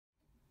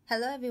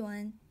Hello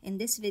everyone! In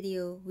this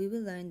video, we will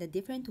learn the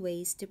different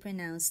ways to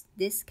pronounce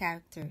this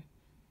character.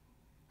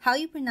 How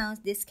you pronounce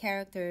this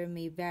character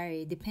may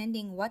vary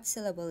depending what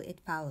syllable it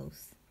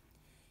follows.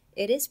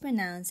 It is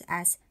pronounced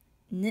as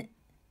N,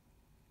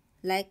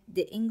 like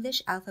the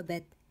English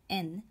alphabet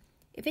N,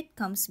 if it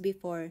comes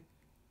before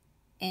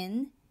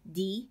N,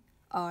 D,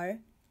 R,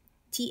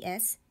 T,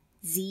 S,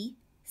 Z,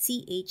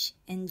 C, H,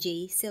 and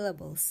J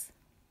syllables.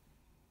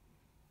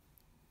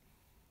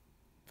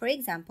 For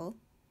example,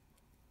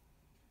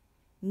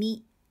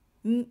み、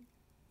ん、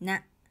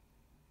な、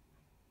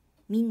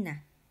みん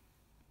な。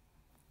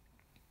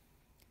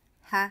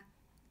は、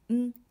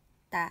ん、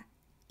た、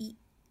い、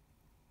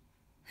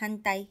反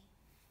対。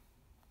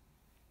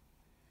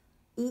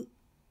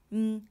う、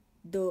ん、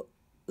ど、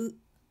う、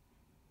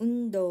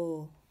運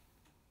動。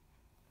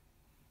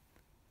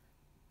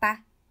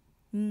ぱ、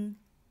ん、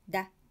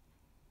だ、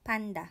パ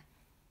ンダ。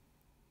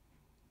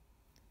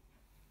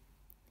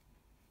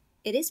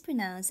It is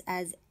pronounced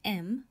as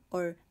M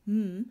or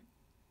M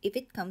if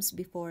it comes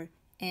before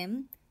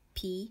M,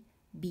 P,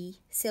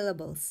 B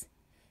syllables.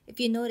 If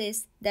you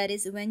notice, that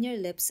is when your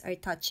lips are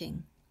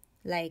touching,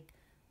 like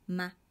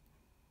ma,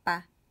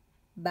 pa,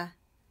 ba,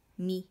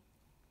 mi,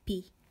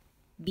 pi,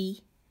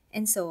 bi,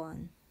 and so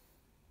on.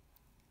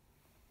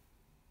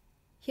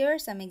 Here are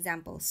some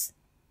examples.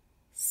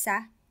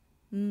 Sa,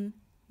 m,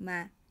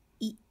 ma,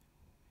 i,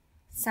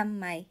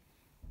 sammai.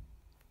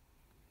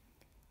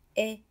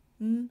 E,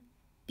 m,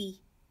 pi,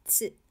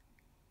 tsu,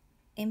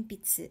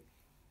 enpitsu.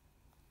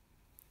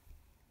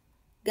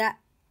 Ga,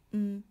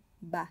 m,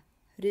 ba,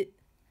 ru,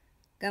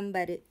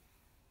 gambaru.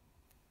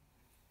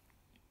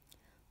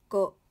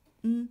 Ko,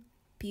 m,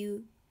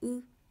 pyu,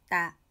 u,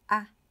 ta,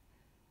 a,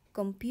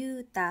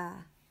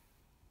 computer.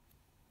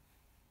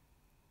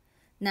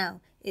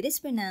 Now, it is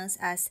pronounced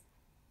as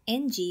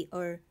ng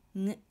or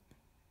ng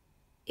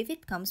if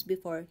it comes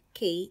before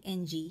k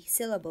and g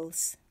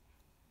syllables.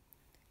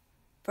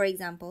 For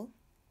example,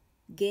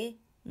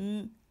 ge,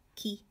 ng,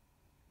 ki,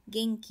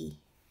 genki.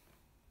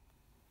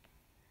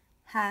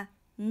 Ha,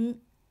 ng,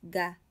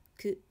 ga,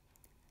 ku,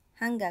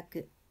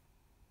 hangaku.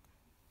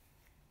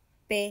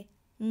 Pe,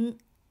 ng,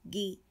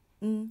 gi,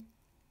 ng,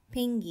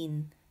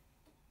 penguin.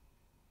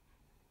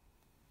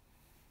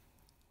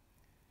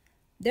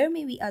 There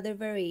may be other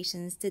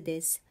variations to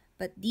this,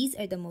 but these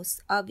are the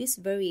most obvious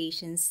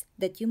variations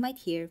that you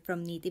might hear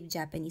from native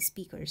Japanese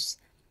speakers.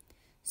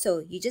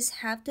 So you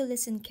just have to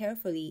listen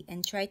carefully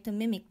and try to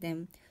mimic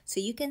them so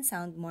you can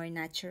sound more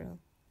natural.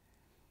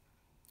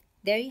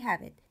 There you have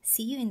it.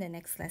 See you in the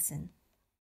next lesson.